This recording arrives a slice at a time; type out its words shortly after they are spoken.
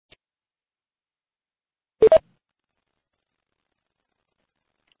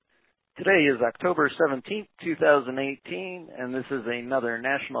Today is October 17th, 2018, and this is another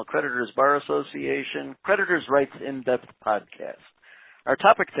National Creditors Bar Association Creditors' Rights In-Depth podcast. Our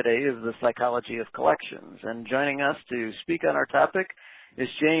topic today is the psychology of collections, and joining us to speak on our topic is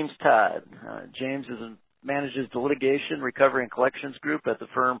James Todd. James manages the litigation, recovery, and collections group at the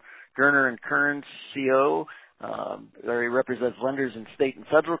firm Gerner and Kearns CO, where he represents lenders in state and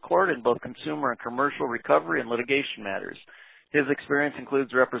federal court in both consumer and commercial recovery and litigation matters. His experience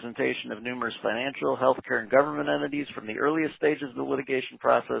includes representation of numerous financial, healthcare, and government entities from the earliest stages of the litigation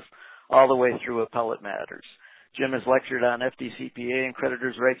process all the way through appellate matters. Jim has lectured on FDCPA and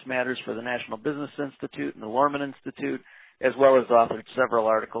creditors' rights matters for the National Business Institute and the Lorman Institute, as well as authored several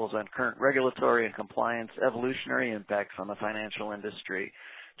articles on current regulatory and compliance evolutionary impacts on the financial industry.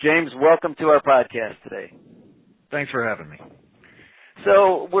 James, welcome to our podcast today. Thanks for having me.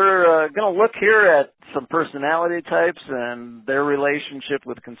 So we're going to look here at some personality types and their relationship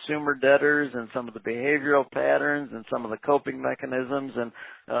with consumer debtors and some of the behavioral patterns and some of the coping mechanisms, and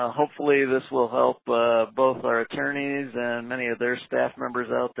hopefully this will help both our attorneys and many of their staff members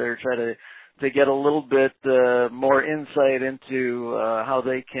out there try to get a little bit more insight into how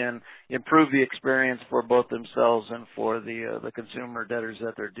they can improve the experience for both themselves and for the consumer debtors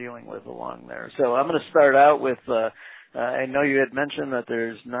that they're dealing with along there. So I'm going to start out with I know you had mentioned that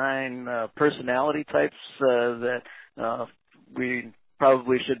there's 9 personality types that we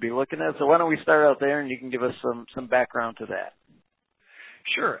probably should be looking at. So why don't we start out there and you can give us some background to that.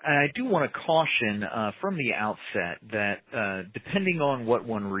 Sure. And I do want to caution from the outset that depending on what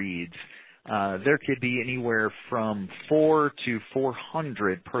one reads, there could be anywhere from 4 to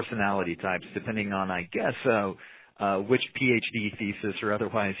 400 personality types, depending on, I guess, which PhD thesis or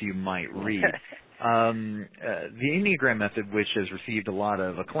otherwise you might read. The Enneagram method, which has received a lot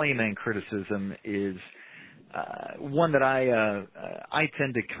of acclaim and criticism, is one that I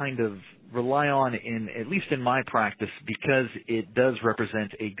tend to kind of rely on, at least in my practice, because it does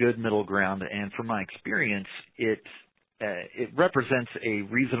represent a good middle ground, and from my experience, it represents a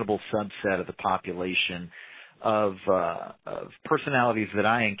reasonable subset of the population of personalities that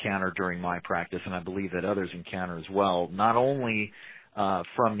I encounter during my practice, and I believe that others encounter as well, not only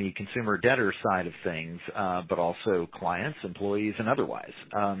from the consumer debtor side of things, but also clients, employees, and otherwise.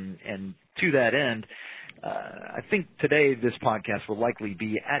 And to that end, I think today this podcast will likely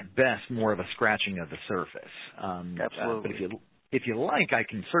be, at best, more of a scratching of the surface. Absolutely. But if you like, I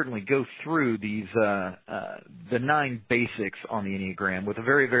can certainly go through these the 9 basics on the Enneagram with a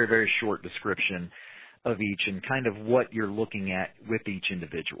very, very, very short description of each and kind of what you're looking at with each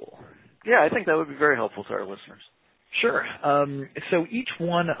individual. Yeah, I think that would be very helpful to our listeners. Sure. So each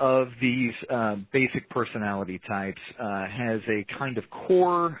one of these basic personality types has a kind of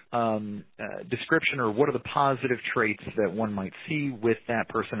core description, or what are the positive traits that one might see with that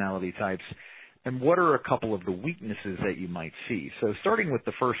personality types, and what are a couple of the weaknesses that you might see. So starting with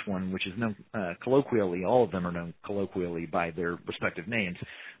the first one, which is known colloquially, all of them are known colloquially by their respective names.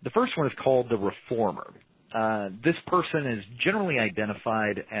 The first one is called the reformer. This person is generally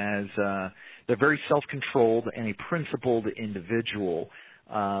identified as they're very self-controlled and a principled individual.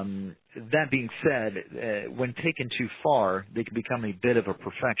 That being said, when taken too far, they can become a bit of a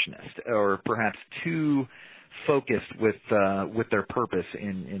perfectionist, or perhaps too focused with their purpose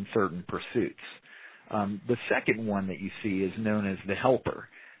in certain pursuits. The second one that you see is known as the helper.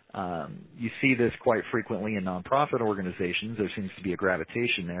 You see this quite frequently in nonprofit organizations. There seems to be a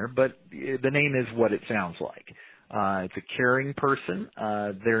gravitation there, but the name is what it sounds like. It's a caring person.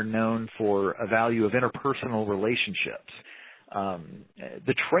 They're known for a value of interpersonal relationships.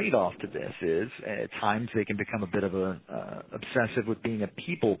 The trade-off to this is at times they can become a bit of obsessive with being a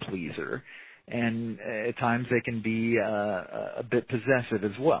people pleaser, and at times they can be a bit possessive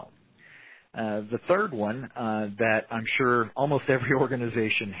as well. The third one that I'm sure almost every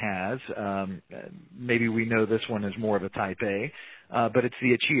organization has, maybe we know this one is more of a type A, but it's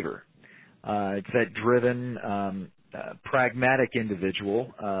the achiever. It's that driven, pragmatic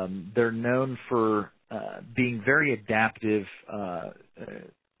individual. They're known for being very adaptive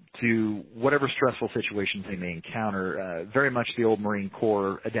to whatever stressful situations they may encounter, very much the old Marine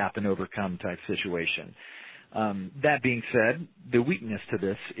Corps adapt and overcome type situation. That being said, the weakness to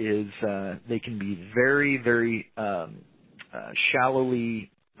this is they can be very, very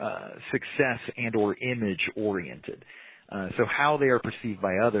shallowly success and or image oriented. So how they are perceived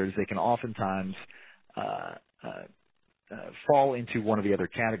by others, they can oftentimes fall into one of the other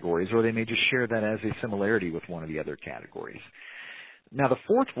categories, or they may just share that as a similarity with one of the other categories. Now, the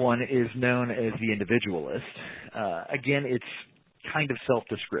fourth one is known as the individualist. Again, it's kind of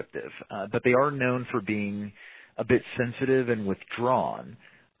self-descriptive, but they are known for being a bit sensitive and withdrawn.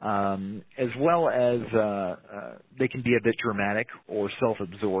 as well as they can be a bit dramatic or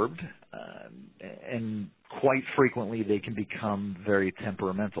self-absorbed, and quite frequently they can become very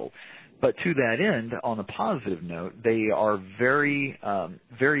temperamental. But to that end, on a positive note, they are very,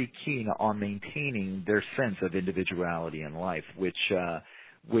 very keen on maintaining their sense of individuality in life,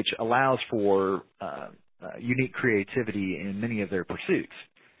 which allows for unique creativity in many of their pursuits.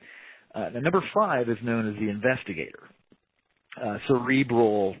 Now, number 5 is known as the investigator.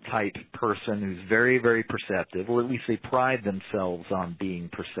 Cerebral type person who's very, very perceptive, or at least they pride themselves on being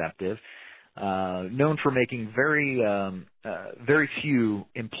perceptive, known for making very few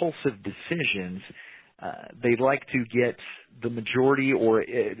impulsive decisions. They like to get the majority or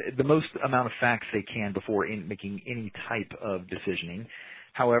the most amount of facts they can before making any type of decisioning.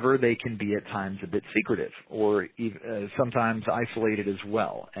 However, they can be at times a bit secretive or sometimes isolated as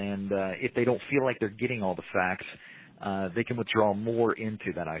well. And if they don't feel like they're getting all the facts, they can withdraw more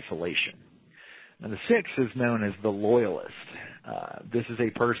into that isolation. And the 6th is known as the loyalist. This is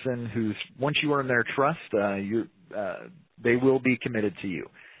a person who's, once you earn their trust, they will be committed to you.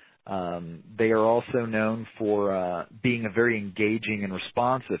 They are also known for being a very engaging and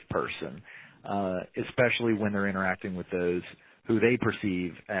responsive person, especially when they're interacting with those who they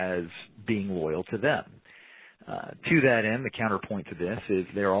perceive as being loyal to them. To that end, the counterpoint to this is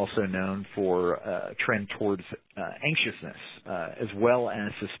they're also known for a trend towards anxiousness, as well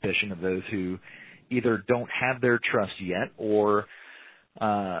as suspicion of those who either don't have their trust yet or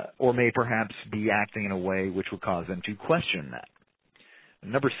may perhaps be acting in a way which would cause them to question that.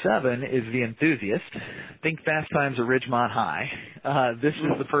 Number 7 is the enthusiast. Think Fast Times at Ridgemont High. This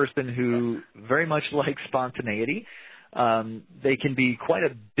is the person who very much likes spontaneity. They can be quite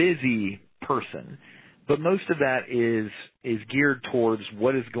a busy person, but most of that is geared towards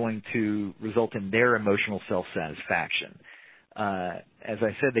what is going to result in their emotional self-satisfaction. As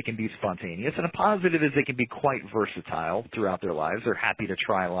I said, they can be spontaneous, and a positive is they can be quite versatile throughout their lives. They're happy to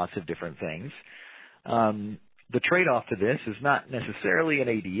try lots of different things. The trade-off to this is not necessarily an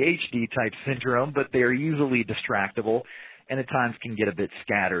ADHD-type syndrome, but they are easily distractible and at times can get a bit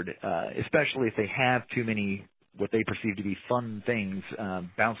scattered, especially if they have too many what they perceive to be fun things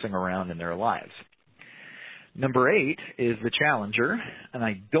bouncing around in their lives. Number 8 is the challenger, and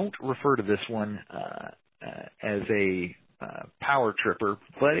I don't refer to this one as a power tripper,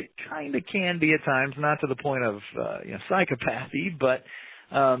 but it kind of can be at times, not to the point of psychopathy, but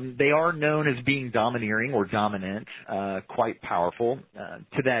they are known as being domineering or dominant, quite powerful.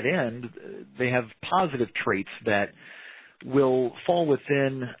 To that end, they have positive traits that will fall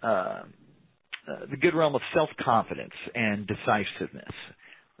within the good realm of self-confidence and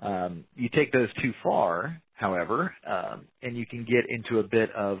decisiveness. You take those too far, however, and you can get into a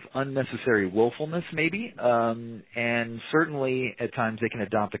bit of unnecessary willfulness maybe, and certainly at times they can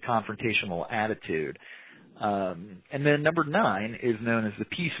adopt a confrontational attitude. And then number 9 is known as the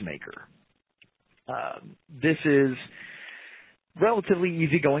peacemaker. This is relatively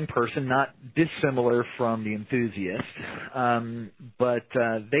easygoing person, not dissimilar from the enthusiast, but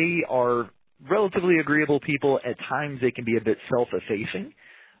they are relatively agreeable people. At times they can be a bit self-effacing.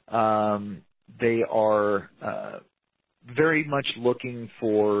 They are very much looking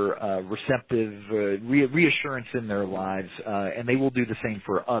for receptive reassurance in their lives, and they will do the same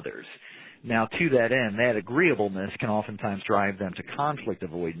for others. Now, to that end, that agreeableness can oftentimes drive them to conflict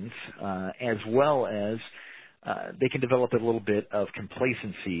avoidance, as well as they can develop a little bit of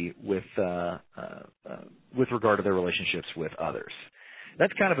complacency with regard to their relationships with others.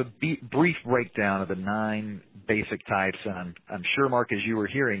 That's kind of a brief breakdown of the 9 basic types, and I'm sure, Mark, as you were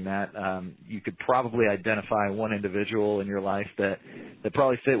hearing that, you could probably identify one individual in your life that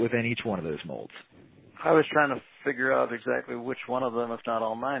probably fit within each one of those molds. I was trying to figure out exactly which one of them, if not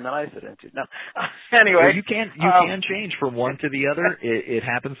all 9, that I fit into. No, anyway, well, you can change from one to the other. It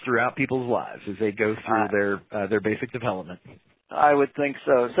happens throughout people's lives as they go through their basic development. I would think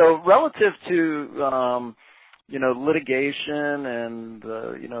so. So, relative to litigation and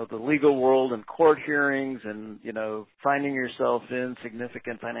the legal world and court hearings and finding yourself in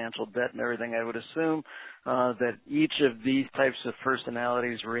significant financial debt and everything, I would assume that each of these types of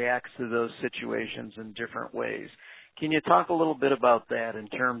personalities reacts to those situations in different ways. Can you talk a little bit about that in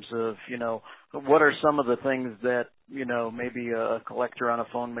terms of, what are some of the things that, maybe a collector on a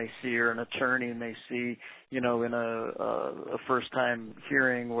phone may see or an attorney may see, in a first-time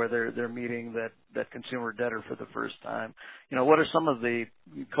hearing where they're meeting that consumer debtor for the first time? What are some of the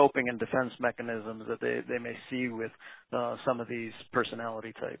coping and defense mechanisms that they may see with some of these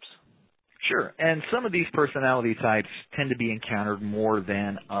personality types? Sure, and some of these personality types tend to be encountered more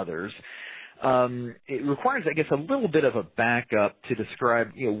than others. it requires, I guess, a little bit of a backup to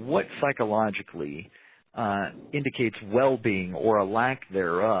describe, what psychologically indicates well-being or a lack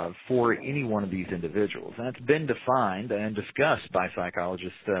thereof for any one of these individuals. And that's been defined and discussed by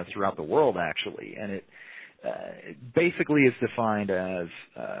psychologists throughout the world, actually. And it basically is defined as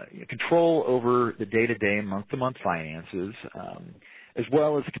control over the day-to-day and month-to-month finances, as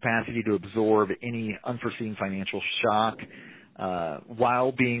well as the capacity to absorb any unforeseen financial shock,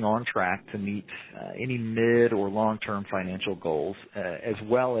 while being on track to meet any mid or long-term financial goals, as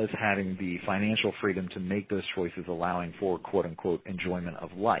well as having the financial freedom to make those choices, allowing for quote-unquote enjoyment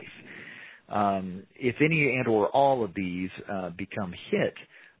of life. If any and or all of these become hit,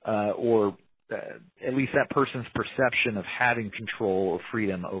 or at least that person's perception of having control or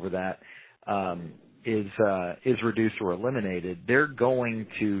freedom over that is reduced or eliminated, they're going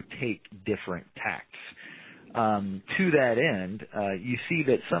to take different tacts. To that end, you see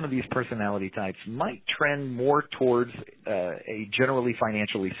that some of these personality types might trend more towards a generally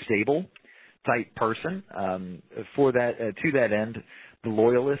financially stable type person. For that, to that end, the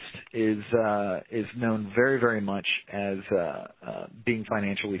loyalist is known very, very much as being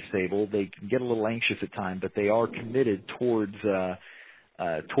financially stable. They can get a little anxious at times, but they are committed towards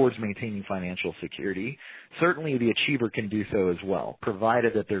maintaining financial security. Certainly, the achiever can do so as well,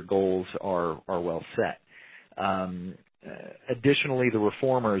 provided that their goals are well set. Additionally, the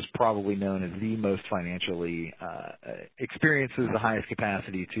reformer is probably known as the most financially experiences the highest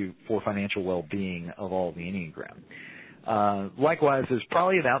capacity for financial well-being of all the Enneagram. Likewise, there's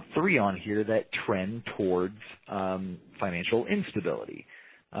probably about 3 on here that trend towards financial instability.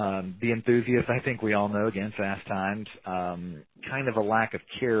 The enthusiast, I think we all know, again, fast times, kind of a lack of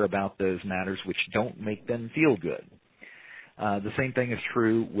care about those matters which don't make them feel good. The same thing is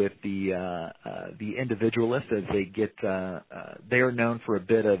true with the individualist, as they are known for a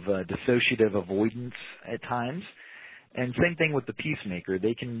bit of dissociative avoidance at times. And same thing with the peacemaker.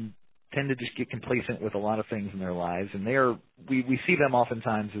 They can tend to just get complacent with a lot of things in their lives, and we see them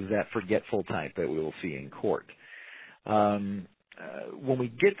oftentimes as that forgetful type that we will see in court. When we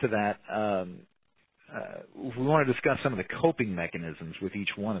get to that, we want to discuss some of the coping mechanisms with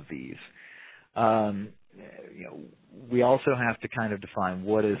each one of these. We also have to kind of define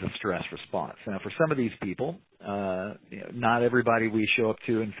what is a stress response. Now, for some of these people, not everybody we show up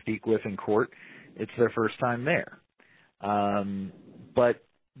to and speak with in court, it's their first time there. But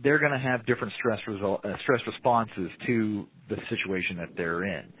they're going to have different stress responses to the situation that they're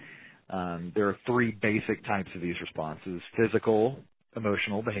in. There are 3 basic types of these responses: physical,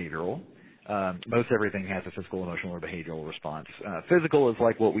 emotional, behavioral. Most everything has a physical, emotional, or behavioral response. Physical is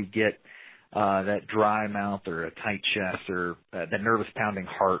like what we get, that dry mouth or a tight chest or that nervous pounding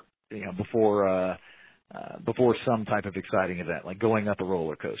heart, before some type of exciting event, like going up a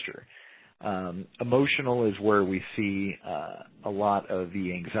roller coaster. Emotional is where we see a lot of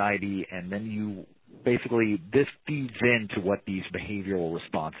the anxiety, and then this feeds into what these behavioral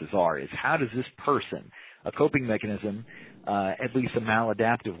responses are, is how does this person, a coping mechanism, at least a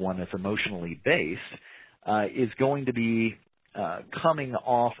maladaptive one that's emotionally based, is going to be coming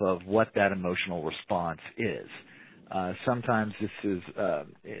off of what that emotional response is. Sometimes this is,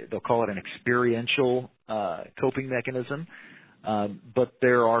 they'll call it an experiential coping mechanism, but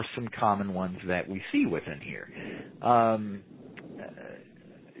there are some common ones that we see within here.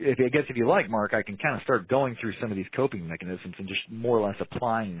 If you like, Mark, I can kind of start going through some of these coping mechanisms and just more or less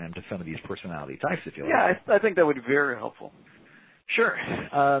applying them to some of these personality types, if you like. Yeah, I think that would be very helpful. Sure.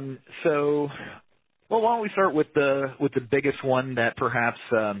 Well, why don't we start with the biggest one that perhaps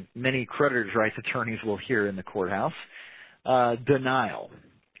many creditors' rights attorneys will hear in the courthouse: denial.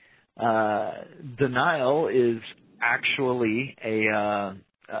 Denial is actually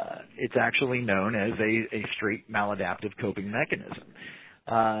it's actually known as a straight maladaptive coping mechanism.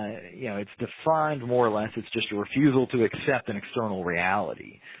 It's defined more or less. It's just a refusal to accept an external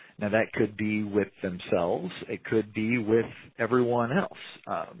reality. Now, that could be with themselves. It could be with everyone else.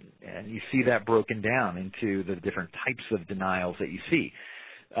 And you see that broken down into the different types of denials that you see.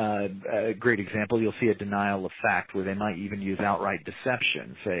 A great example, you'll see a denial of fact where they might even use outright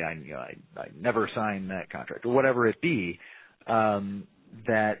deception, say, I never signed that contract, or whatever it be,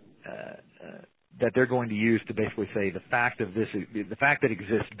 that they're going to use to basically say the fact that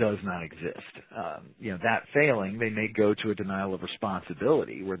exists does not exist. That failing, they may go to a denial of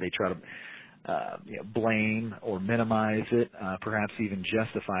responsibility where they try to blame or minimize it, perhaps even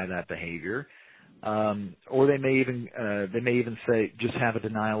justify that behavior, or they may even say just have a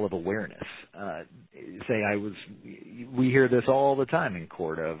denial of awareness. We hear this all the time in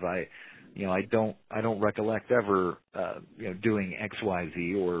court of I don't recollect ever doing X, Y,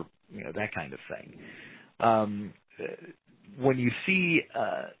 Z, or that kind of thing. When you see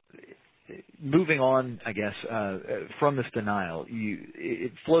moving on, I guess, from this denial,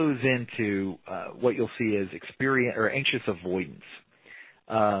 it flows into what you'll see as experience or anxious avoidance.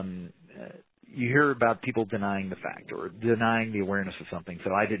 You hear about people denying the fact or denying the awareness of something.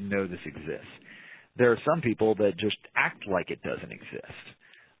 So I didn't know this exists. There are some people that just act like it doesn't exist.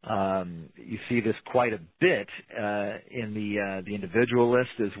 You see this quite a bit in the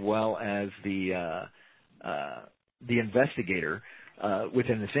individualist as well as the investigator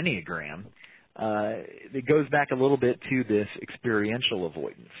within this Enneagram. It goes back a little bit to this experiential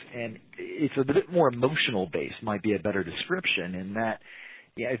avoidance, and it's a bit more emotional based. Might be a better description in that.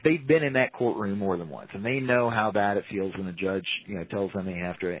 Yeah, if they've been in that courtroom more than once and they know how bad it feels when the judge, tells them they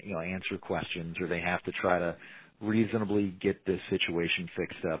have to, answer questions or they have to try to reasonably get this situation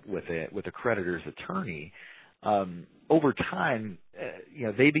fixed up with a creditor's attorney, over time,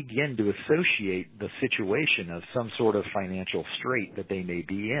 they begin to associate the situation of some sort of financial strait that they may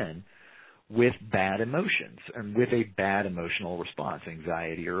be in with bad emotions and with a bad emotional response,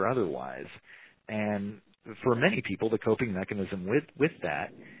 anxiety or otherwise. And for many people, the coping mechanism with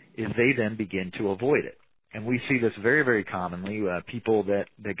that is they then begin to avoid it. And we see this very, very commonly, people that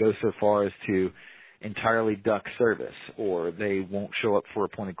go so far as to entirely duck service, or they won't show up for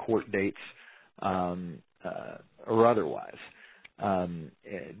appointed court dates or otherwise.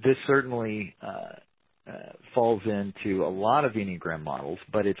 This certainly falls into a lot of Enneagram models,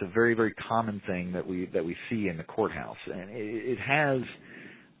 but it's a very, very common thing that we see in the courthouse, and it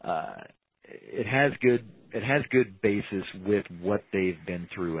has good basis with what they've been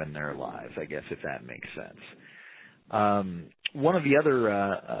through in their lives, I guess, if that makes sense. One of the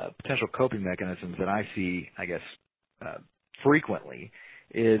other potential coping mechanisms that I see, I guess, frequently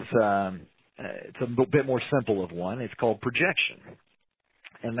is it's a bit more simple of one. It's called projection,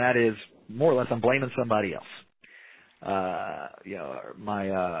 and that is more or less I'm blaming somebody else.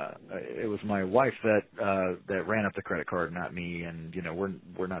 It was my wife that ran up the credit card, not me, and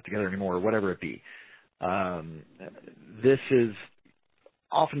we're not together anymore, or whatever it be. This is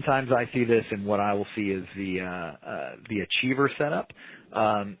oftentimes I see this, and what I will see is the achiever setup,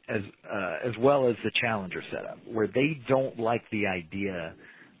 as well as the challenger setup, where they don't like the idea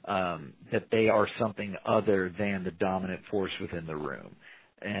that they are something other than the dominant force within the room.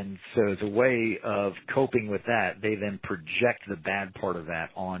 And so as a way of coping with that, they then project the bad part of that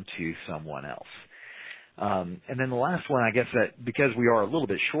onto someone else. And then the last one, I guess, that because we are a little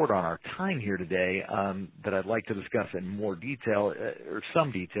bit short on our time here today, that I'd like to discuss in more detail, or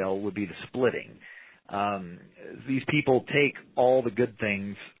some detail, would be the splitting. These people take all the good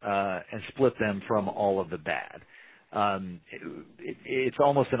things and split them from all of the bad. It's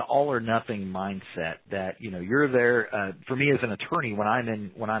almost an all or nothing mindset that, you're there, for me as an attorney, when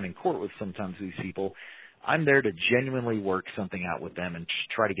I'm in court with sometimes these people, I'm there to genuinely work something out with them and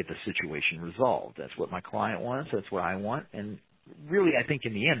try to get the situation resolved. That's what my client wants. That's what I want. And really, I think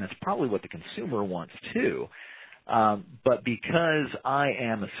in the end, that's probably what the consumer wants too. But because I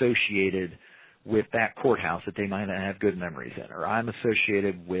am associated with that courthouse that they might not have good memories in, or I'm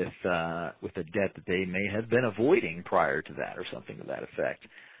associated with a debt that they may have been avoiding prior to that or something to that effect,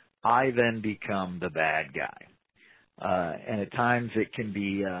 I then become the bad guy. And at times it can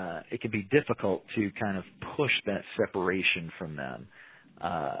be difficult to kind of push that separation from them.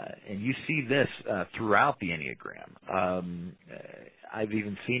 And you see this throughout the Enneagram. I've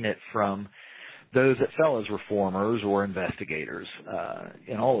even seen it from those that fell as reformers or investigators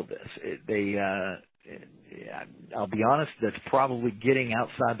in all of this. I'll be honest, that's probably getting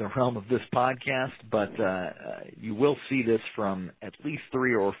outside the realm of this podcast, but you will see this from at least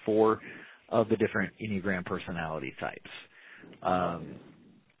 3 or 4 of the different Enneagram personality types.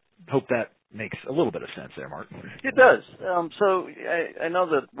 Hope that makes a little bit of sense there, Mark. It does. So I know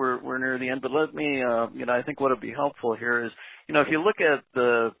that we're near the end, but let me, I think what would be helpful here is, if you look at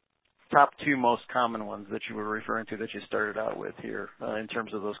the top 2 most common ones that you were referring to that you started out with here in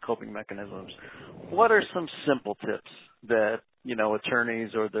terms of those coping mechanisms, what are some simple tips that,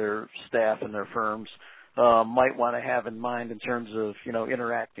 attorneys or their staff and their firms might want to have in mind in terms of,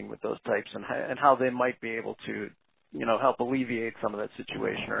 interacting with those types and how they might be able to, help alleviate some of that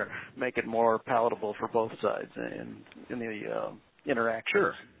situation or make it more palatable for both sides in the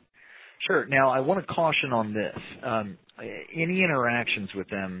interaction? Sure. Now, I want to caution on this. Any interactions with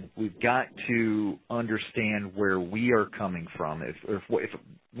them, we've got to understand where we are coming from. If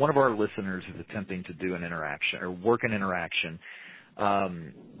one of our listeners is attempting to do an interaction or work an interaction,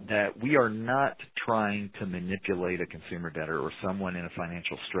 that we are not trying to manipulate a consumer debtor or someone in a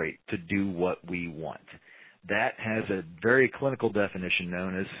financial strait to do what we want. that has a very clinical definition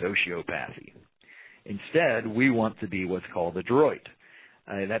known as sociopathy. Instead, we want to be what's called a droid.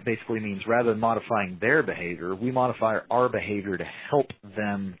 That basically means rather than modifying their behavior, we modify our behavior to help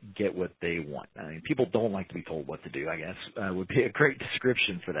them get what they want. I mean, people don't like to be told what to do, I guess, would be a great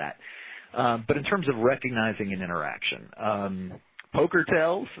description for that. But in terms of recognizing an interaction, poker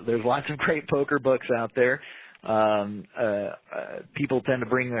tells, there's lots of great poker books out there. People tend to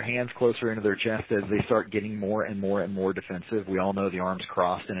bring their hands closer into their chest as they start getting more and more and more defensive. We all know the arms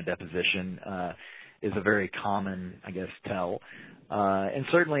crossed in a deposition is a very common, I guess, tell. And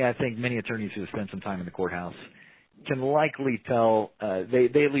certainly I think many attorneys who have spent some time in the courthouse can likely tell,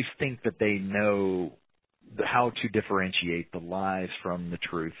 they at least think that they know how to differentiate the lies from the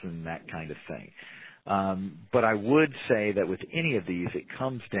truth and that kind of thing. But I would say that with any of these, it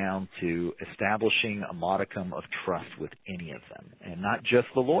comes down to establishing a modicum of trust with any of them, and not just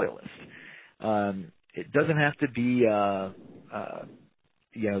the loyalist. It doesn't have to be,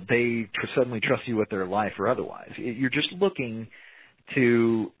 they suddenly trust you with their life or otherwise. You're just looking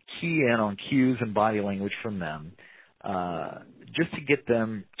to key in on cues and body language from them, just to get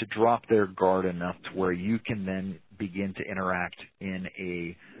them to drop their guard enough to where you can then begin to interact in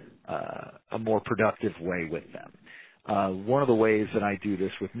a more productive way with them. One of the ways that I do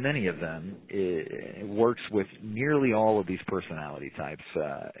this with many of them, it works with nearly all of these personality types,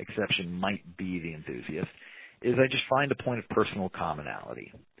 exception might be the enthusiast, is I just find a point of personal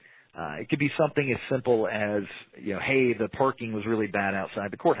commonality. It could be something as simple as, hey, the parking was really bad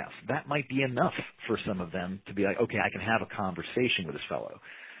outside the courthouse. That might be enough for some of them to be like, okay, I can have a conversation with this fellow.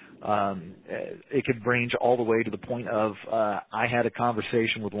 It could range all the way to the point of, I had a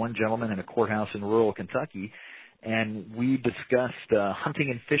conversation with one gentleman in a courthouse in rural Kentucky, and we discussed hunting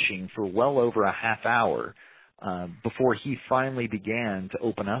and fishing for well over a half hour before he finally began to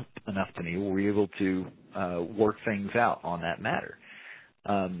open up enough to me. We were able to work things out on that matter.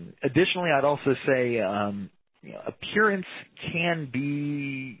 Additionally, I'd also say appearance can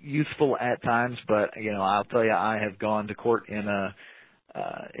be useful at times, but I'll tell you, I have gone to court in a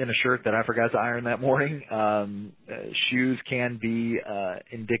shirt that I forgot to iron that morning. Shoes can be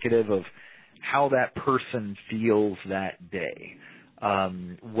indicative of how that person feels that day,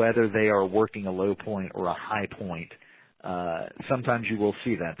 whether they are working a low point or a high point. Sometimes you will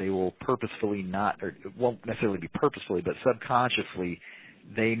see that they will purposefully not, or it won't necessarily be purposefully, but subconsciously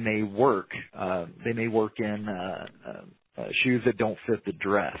they may work in shoes that don't fit the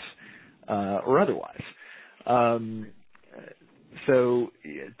dress or otherwise. So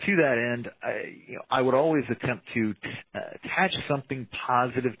to that end, I would always attempt to attach something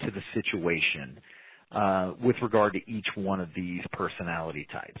positive to the situation with regard to each one of these personality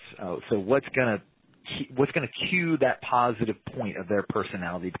types. So what's going to cue that positive point of their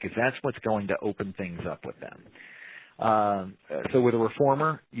personality, because that's what's going to open things up with them. So with a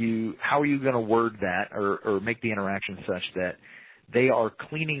reformer, how are you going to word that or make the interaction such that they are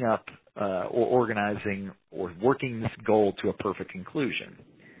cleaning up or organizing or working this goal to a perfect conclusion?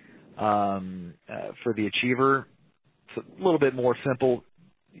 For the achiever, it's a little bit more simple.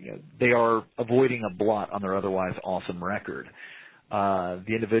 They are avoiding a blot on their otherwise awesome record. The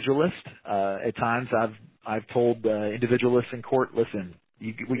individualist, at times I've told individualists in court, listen,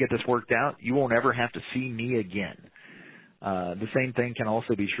 we get this worked out, you won't ever have to see me again. The same thing can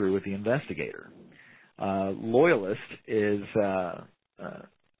also be true with the investigator. Loyalist is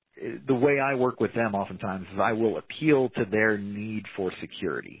the way I work with them oftentimes is I will appeal to their need for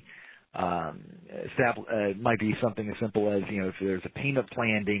security. It might be something as simple as, if there's a payment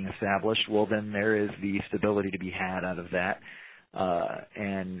plan being established, well, then there is the stability to be had out of that.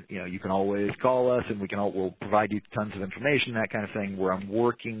 And you can always call us and we'll provide you tons of information, that kind of thing, where I'm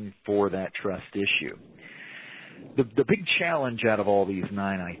working for that trust issue. The big challenge out of all these 9,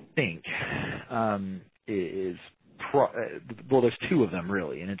 I think, is there's 2 of them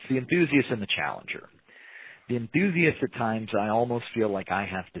really, and it's the enthusiast and the challenger. The enthusiast, at times, I almost feel like I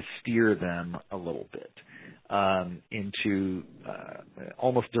have to steer them a little bit into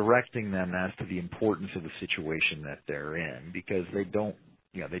almost directing them as to the importance of the situation that they're in, because they don't,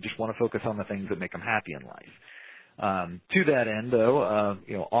 they just want to focus on the things that make them happy in life. To that end, though,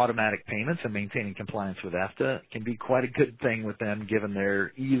 automatic payments and maintaining compliance with EFTA can be quite a good thing with them, given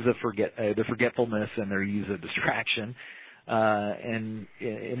their ease of their forgetfulness and their ease of distraction. And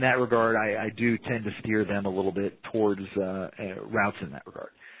in that regard, I do tend to steer them a little bit towards routes in that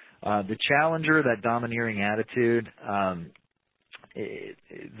regard. The challenger, that domineering attitude,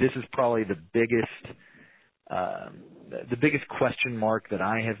 this is probably the biggest question mark that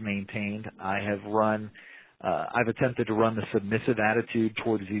I have maintained. I have run I've attempted to run the submissive attitude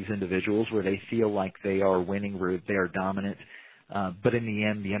towards these individuals where they feel like they are winning, where they are dominant. But in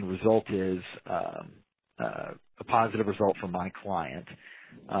the end result is a positive result for my client.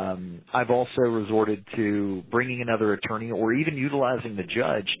 I've also resorted to bringing another attorney or even utilizing the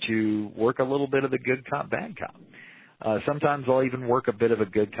judge to work a little bit of the good cop, bad cop. Sometimes I'll even work a bit of a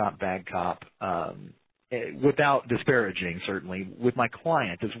good cop, bad cop, without disparaging, certainly, with my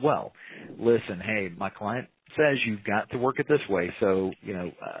client as well. Listen, hey, my client says you've got to work it this way, so,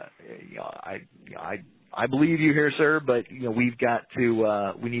 I believe you here, sir, but, we've got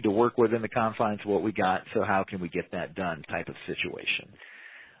to, we need to work within the confines of what we got, so how can we get that done type of situation.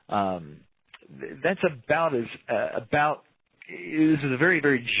 That's this is a very,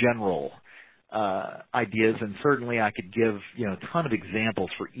 very general ideas, and certainly I could give a ton of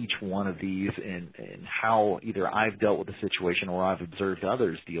examples for each one of these and how either I've dealt with the situation or I've observed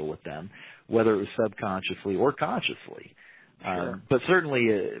others deal with them, whether it was subconsciously or consciously. Sure. But certainly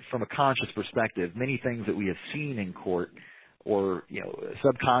from a conscious perspective, many things that we have seen in court or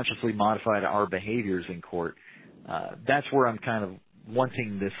subconsciously modified our behaviors in court, that's where I'm kind of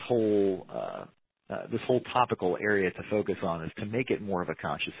wanting this whole topical area to focus on, is to make it more of a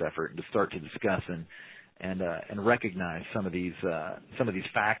conscious effort and to start to discuss and recognize some of these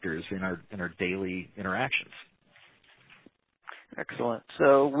factors in our daily interactions. Excellent.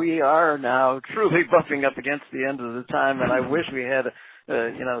 So we are now truly bumping up against the end of the time, and I wish we had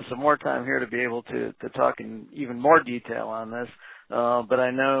some more time here to be able to talk in even more detail on this. But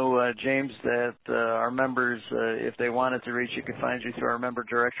I know, James, that our members, if they wanted to reach you, could find you through our member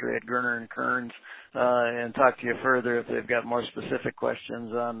directory at Gerner and Kearns and talk to you further if they've got more specific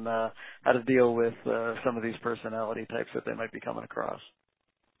questions on how to deal with some of these personality types that they might be coming across.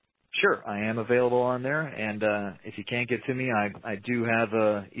 Sure, I am available on there, and if you can't get to me, I do have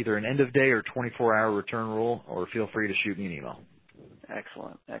either an end-of-day or 24-hour return rule, or feel free to shoot me an email.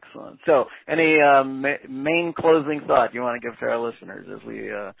 Excellent, excellent. So any main closing thought you want to give to our listeners as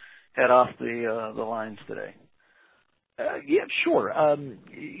we head off the lines today? Yeah, sure.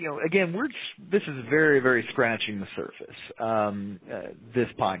 Again, this is very, very scratching the surface,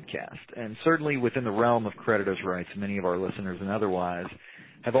 this podcast. And certainly within the realm of creditors' rights, many of our listeners and otherwise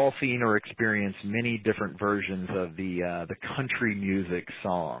have all seen or experienced many different versions of the country music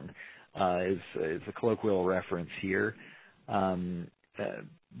song, is a colloquial reference here.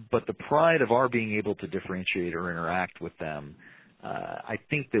 But the pride of our being able to differentiate or interact with them, I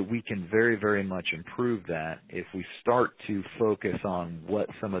think that we can very, very much improve that if we start to focus on what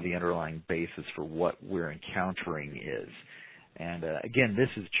some of the underlying basis for what we're encountering is. And again, this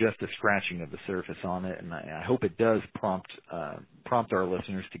is just a scratching of the surface on it, and I hope it does prompt our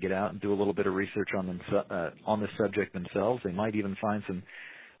listeners to get out and do a little bit of research on this subject themselves. They might even find some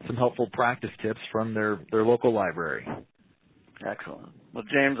helpful practice tips from their local library. Excellent. Well,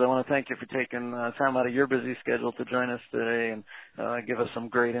 James, I want to thank you for taking time out of your busy schedule to join us today and give us some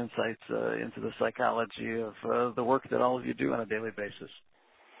great insights into the psychology of the work that all of you do on a daily basis.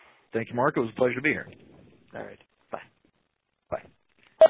 Thank you, Mark. It was a pleasure to be here. All right.